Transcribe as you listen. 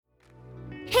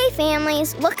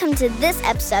families, welcome to this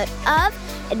episode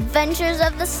of Adventures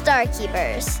of the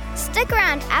Starkeepers. Stick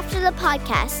around after the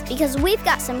podcast because we've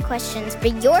got some questions for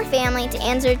your family to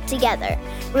answer together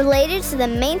related to the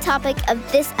main topic of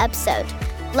this episode,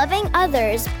 loving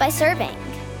others by serving.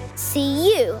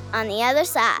 See you on the other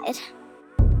side.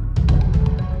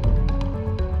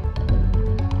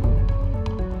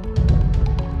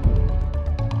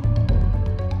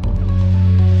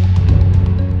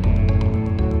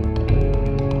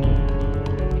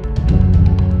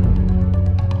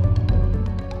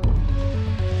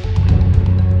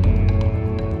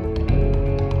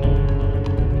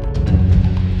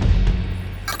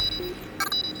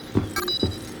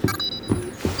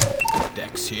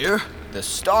 Here, the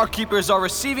Starkeepers are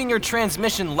receiving your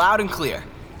transmission loud and clear.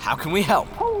 How can we help?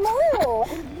 Hello!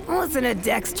 Listen to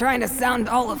Dex trying to sound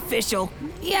all official.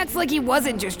 He acts like he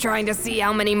wasn't just trying to see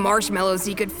how many marshmallows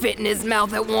he could fit in his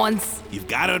mouth at once. You've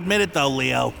got to admit it though,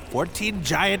 Leo. 14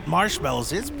 giant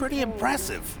marshmallows is pretty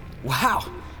impressive. Wow,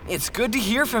 it's good to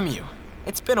hear from you.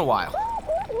 It's been a while.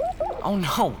 Oh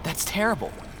no, that's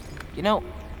terrible. You know,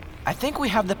 I think we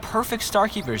have the perfect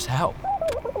Starkeepers to help.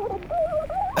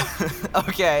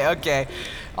 Okay.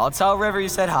 I'll tell River you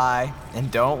said hi.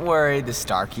 And don't worry, the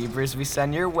Starkeepers we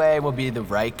send your way will be the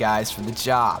right guys for the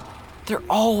job. They're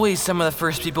always some of the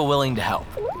first people willing to help.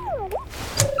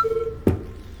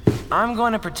 I'm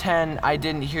going to pretend I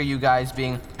didn't hear you guys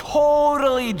being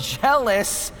totally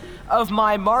jealous of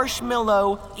my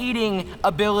marshmallow eating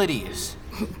abilities.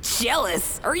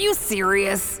 Jealous? Are you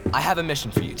serious? I have a mission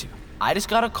for you two. I just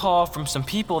got a call from some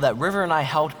people that River and I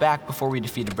helped back before we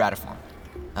defeated Bratiform.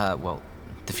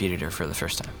 Defeated her for the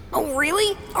first time. Oh,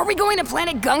 really? Are we going to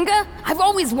Planet Gunga? I've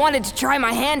always wanted to try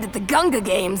my hand at the Gunga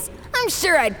games. I'm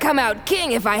sure I'd come out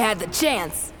king if I had the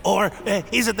chance. Or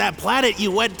is it that planet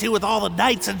you went to with all the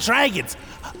knights and dragons?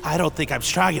 I don't think I'm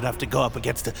strong enough to go up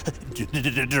against a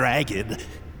dragon.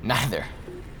 Neither.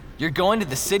 You're going to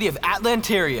the city of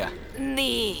Atlantaria.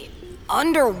 The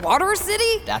underwater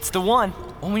city? That's the one.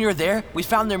 When we were there, we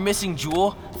found their missing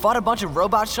jewel, fought a bunch of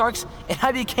robot sharks, and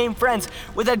I became friends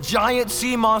with a giant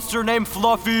sea monster named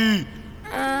Fluffy.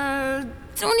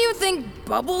 Don't you think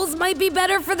Bubbles might be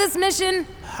better for this mission?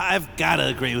 I've got to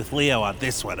agree with Leo on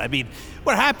this one. I mean,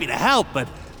 we're happy to help, but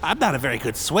I'm not a very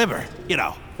good swimmer, you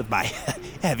know, with my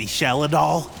heavy shell and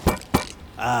all.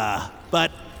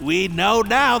 But we know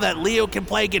now that Leo can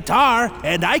play guitar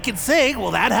and I can sing.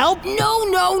 Will that help?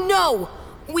 No.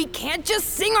 We can't just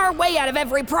sing our way out of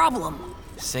every problem.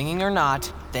 Singing or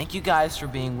not, thank you guys for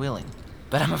being willing.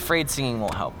 But I'm afraid singing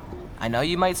won't help. I know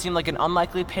you might seem like an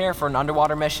unlikely pair for an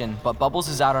underwater mission, but Bubbles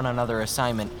is out on another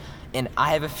assignment, and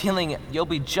I have a feeling you'll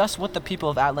be just what the people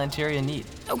of Atlantaria need.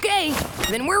 Okay,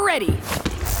 then we're ready.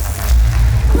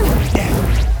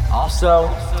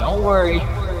 Also, don't worry,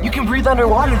 you can breathe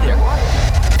underwater there.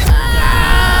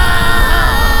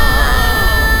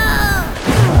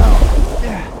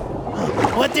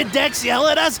 What did Dex yell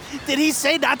at us? Did he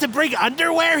say not to bring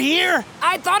underwear here?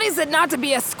 I thought he said not to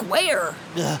be a square.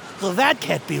 Well, that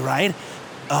can't be right.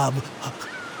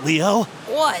 Leo?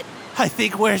 What? I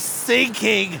think we're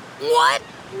sinking. What?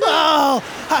 Oh,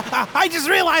 I just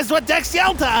realized what Dex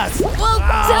yelled to us. Well,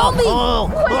 tell me.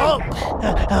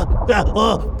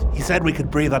 He said we could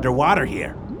breathe underwater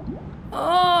here.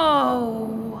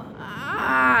 Oh,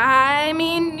 I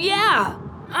mean, yeah.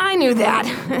 I knew that.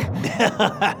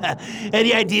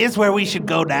 Any ideas where we should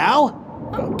go now?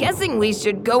 I'm guessing we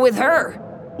should go with her.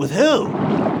 With who?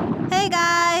 Hey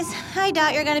guys, I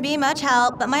doubt you're gonna be much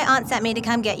help, but my aunt sent me to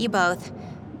come get you both.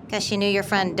 Guess she knew your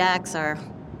friend Dex or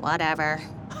whatever.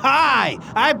 Hi,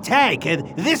 I'm Tank,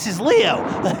 and this is Leo.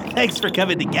 Thanks for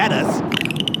coming to get us.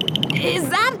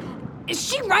 Is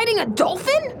she riding a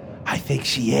dolphin? I think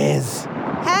she is.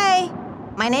 Hey,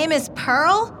 my name is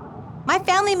Pearl. My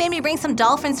family made me bring some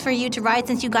dolphins for you to ride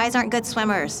since you guys aren't good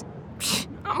swimmers.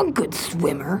 I'm a good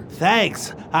swimmer.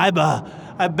 Thanks.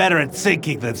 I'm better at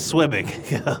sinking than swimming.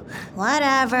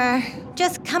 Whatever.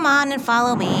 Just come on and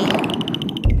follow me.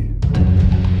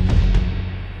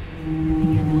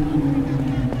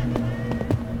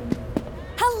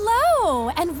 Hello,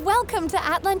 and welcome to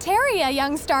Atlantaria,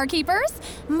 young Starkeepers.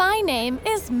 My name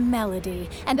is Melody,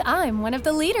 and I'm one of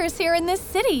the leaders here in this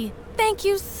city. Thank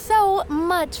you so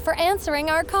much for answering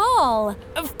our call.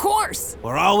 Of course.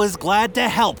 We're always glad to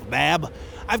help, ma'am.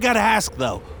 I've got to ask,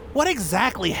 though, what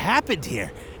exactly happened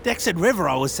here? Dex and River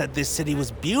always said this city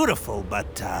was beautiful,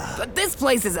 but But this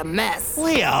place is a mess.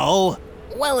 Leo!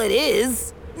 Well, it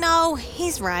is. No,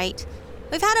 he's right.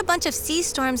 We've had a bunch of sea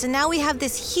storms and now we have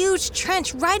this huge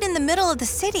trench right in the middle of the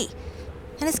city.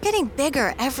 And it's getting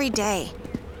bigger every day.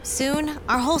 Soon,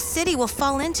 our whole city will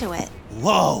fall into it.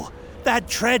 Whoa! That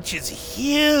trench is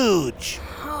huge.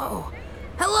 Oh.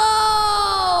 Hello!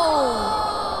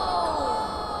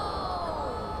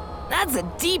 That's a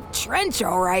deep trench,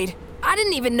 all right. I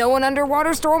didn't even know an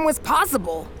underwater storm was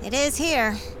possible. It is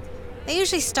here. They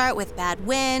usually start with bad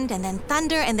wind, and then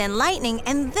thunder, and then lightning,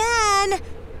 and then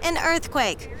an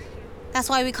earthquake. That's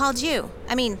why we called you.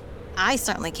 I mean, I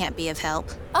certainly can't be of help.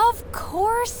 Of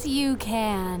course you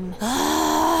can.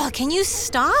 Can you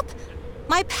stop?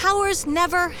 My powers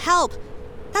never help.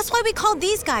 That's why we called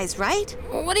these guys, right?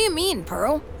 What do you mean,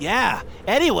 Pearl? Yeah,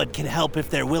 anyone can help if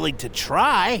they're willing to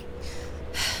try.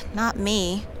 Not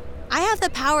me. I have the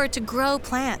power to grow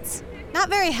plants. Not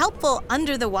very helpful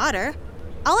under the water.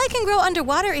 All I can grow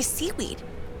underwater is seaweed,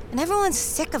 and everyone's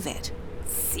sick of it.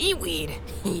 Seaweed?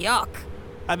 Yuck.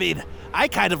 I mean, I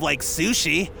kind of like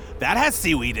sushi. That has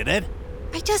seaweed in it.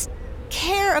 I just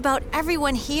care about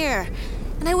everyone here,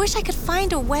 and I wish I could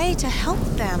find a way to help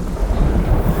them.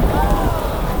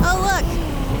 Oh, look!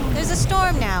 There's a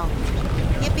storm now.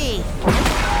 Yippee.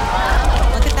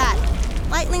 Look at that.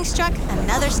 Lightning struck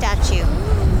another statue.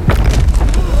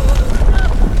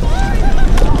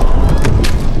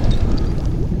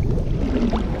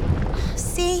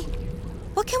 See?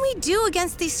 What can we do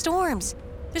against these storms?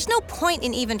 There's no point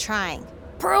in even trying.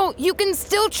 Pearl, you can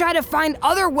still try to find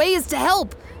other ways to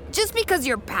help. Just because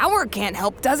your power can't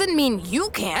help doesn't mean you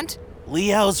can't.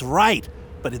 Leo's right.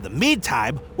 But in the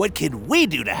meantime, what can we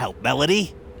do to help,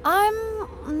 Melody? I'm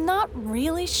not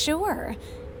really sure.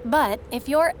 But if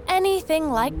you're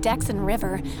anything like Dex and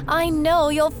River, I know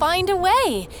you'll find a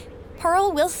way.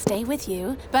 Pearl will stay with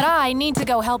you, but I need to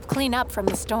go help clean up from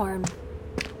the storm.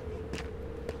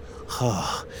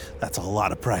 That's a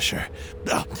lot of pressure.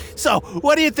 So,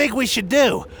 what do you think we should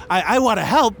do? I want to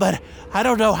help, but I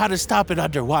don't know how to stop an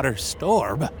underwater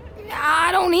storm.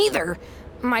 I don't either.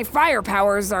 My fire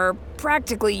powers are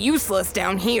practically useless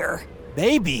down here.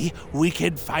 Maybe we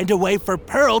can find a way for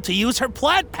Pearl to use her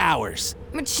plant powers.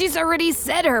 But she's already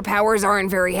said her powers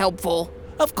aren't very helpful.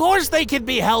 Of course they can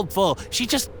be helpful. She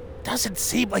just doesn't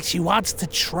seem like she wants to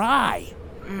try.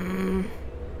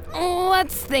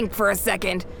 Let's think for a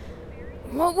second.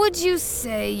 What would you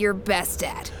say you're best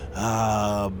at?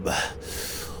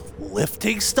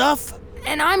 Lifting stuff?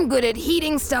 And I'm good at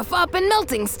heating stuff up and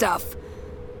melting stuff.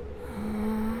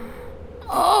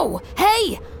 Oh,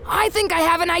 hey! I think I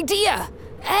have an idea!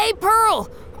 Hey, Pearl!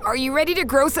 Are you ready to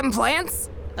grow some plants?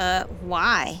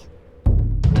 Why?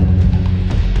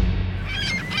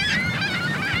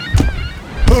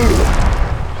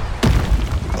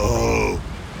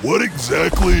 What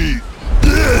exactly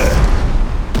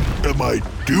am I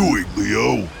doing,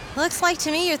 Leo? Looks like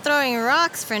to me you're throwing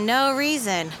rocks for no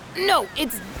reason. No,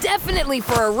 it's definitely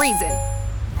for a reason.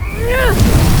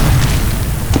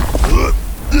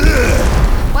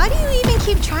 Why do you even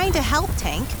keep trying to help,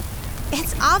 Tank?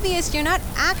 It's obvious you're not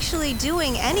actually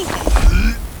doing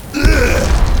anything.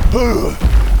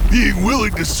 Being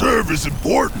willing to serve is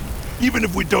important, even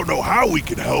if we don't know how we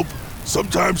can help.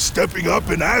 Sometimes stepping up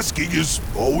and asking is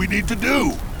all we need to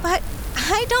do. But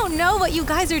I don't know what you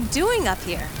guys are doing up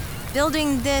here.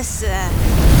 Building this,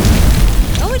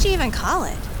 what would you even call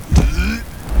it?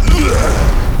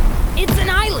 It's an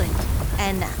island.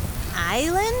 An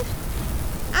island?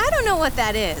 I don't know what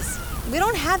that is. We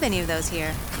don't have any of those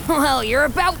here. Well, you're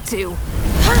about to.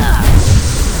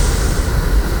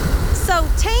 So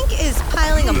Tank is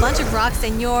piling a bunch of rocks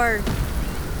and you're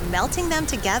melting them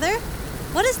together?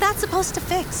 What is that supposed to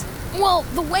fix? Well,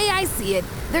 the way I see it,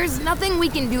 there's nothing we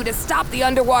can do to stop the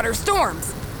underwater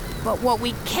storms. But what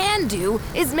we can do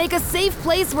is make a safe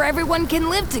place where everyone can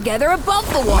live together above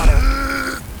the water.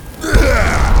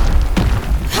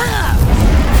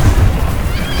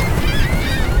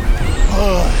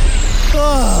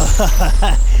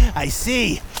 I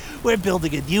see. We're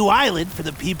building a new island for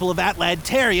the people of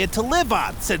Atlantaria to live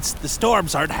on, since the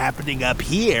storms aren't happening up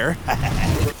here.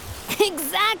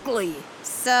 Exactly.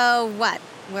 So what?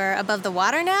 We're above the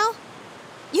water now?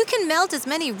 You can melt as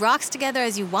many rocks together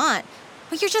as you want,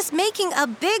 but you're just making a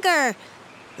bigger,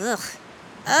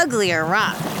 uglier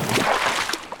rock.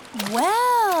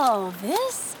 Well,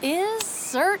 this is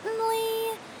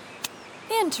certainly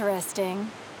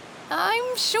interesting.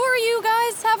 I'm sure you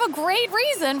guys have a great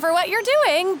reason for what you're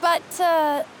doing, but,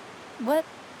 what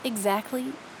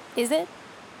exactly is it?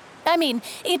 I mean,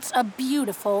 it's a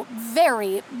beautiful,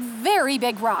 very, very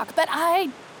big rock, but I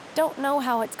don't know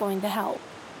how it's going to help.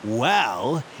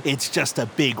 Well, it's just a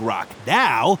big rock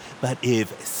now, but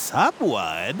if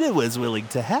someone was willing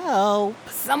to help...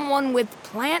 Someone with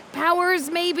plant powers,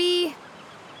 maybe?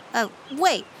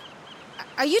 Wait.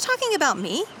 Are you talking about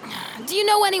me? Do you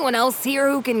know anyone else here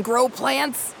who can grow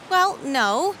plants? Well,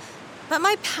 no. but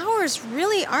my powers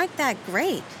really aren't that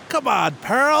great. Come on,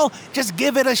 Pearl. Just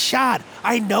give it a shot.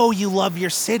 I know you love your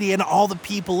city and all the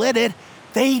people in it.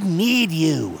 They need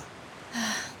you.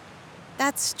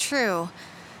 That's true.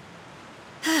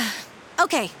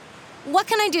 Okay, what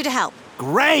can I do to help?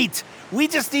 Great! We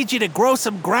just need you to grow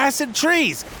some grass and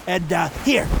trees. And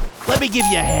here, let me give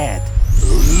you a hand.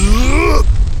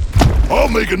 I'll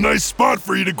make a nice spot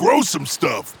for you to grow some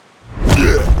stuff.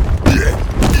 Yeah.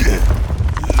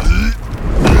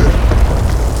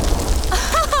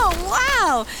 Oh,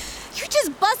 wow! You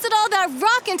just busted all that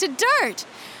rock into dirt.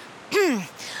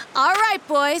 All right,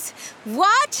 boys,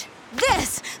 watch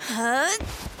this.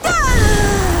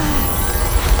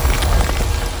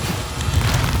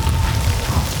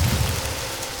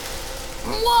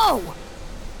 Whoa!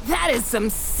 That is some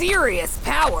serious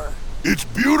power. It's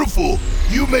beautiful.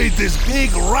 You made this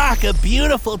big rock a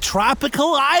beautiful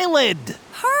tropical island.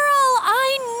 Pearl,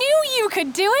 I knew you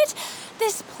could do it.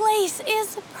 This place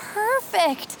is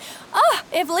perfect. Oh,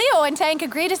 if Leo and Tank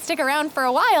agree to stick around for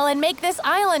a while and make this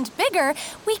island bigger,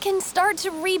 we can start to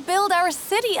rebuild our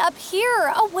city up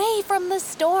here, away from the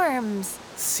storms.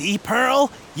 See,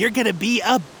 Pearl? You're gonna be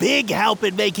a big help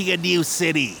in making a new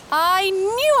city. I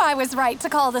knew I was right to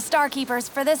call the Starkeepers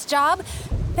for this job.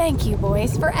 Thank you,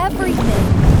 boys, for everything.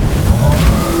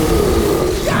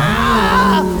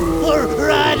 Ah!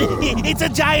 Run! It's a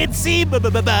giant sea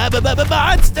monster!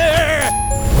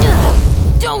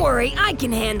 Don't worry, I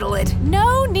can handle it.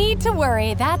 No need to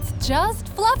worry. That's just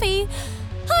Fluffy.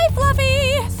 Hi,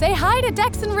 Fluffy. Say hi to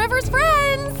Dex and River's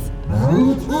friends.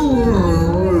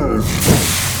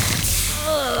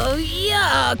 Oh,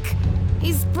 yuck.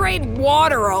 He sprayed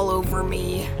water all over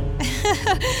me.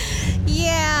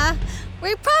 Yeah,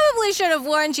 we probably should have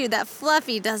warned you that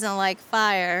Fluffy doesn't like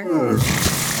fire.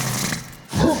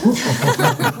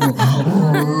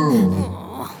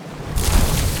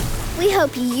 We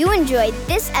hope you enjoyed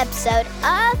this episode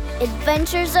of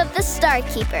Adventures of the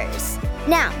Starkeepers.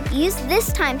 Now, use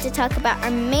this time to talk about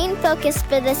our main focus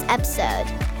for this episode,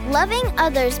 loving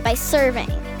others by serving.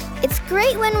 It's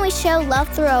great when we show love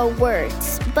through our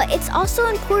words, but it's also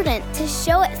important to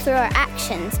show it through our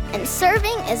actions, and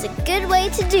serving is a good way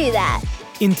to do that.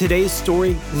 In today's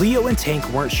story, Leo and Tank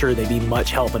weren't sure they'd be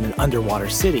much help in an underwater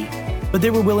city, but they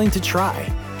were willing to try.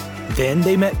 Then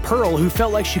they met Pearl, who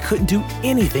felt like she couldn't do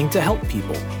anything to help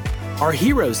people. Our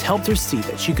heroes helped her see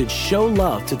that she could show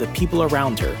love to the people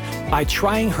around her by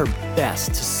trying her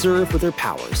best to serve with her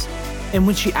powers. And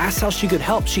when she asked how she could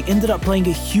help, she ended up playing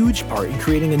a huge part in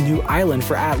creating a new island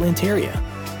for Atlantaria.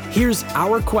 Here's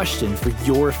our question for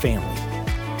your family.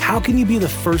 How can you be the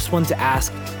first one to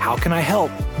ask, "How can I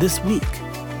help?" this week?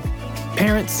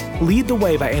 Parents, lead the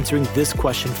way by answering this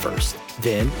question first.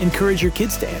 Then encourage your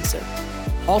kids to answer.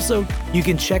 Also, you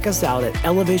can check us out at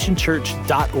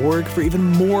elevationchurch.org for even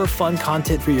more fun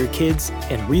content for your kids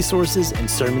and resources and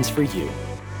sermons for you.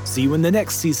 See you in the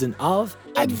next season of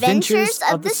Adventures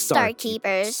of the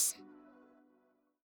Starkeepers.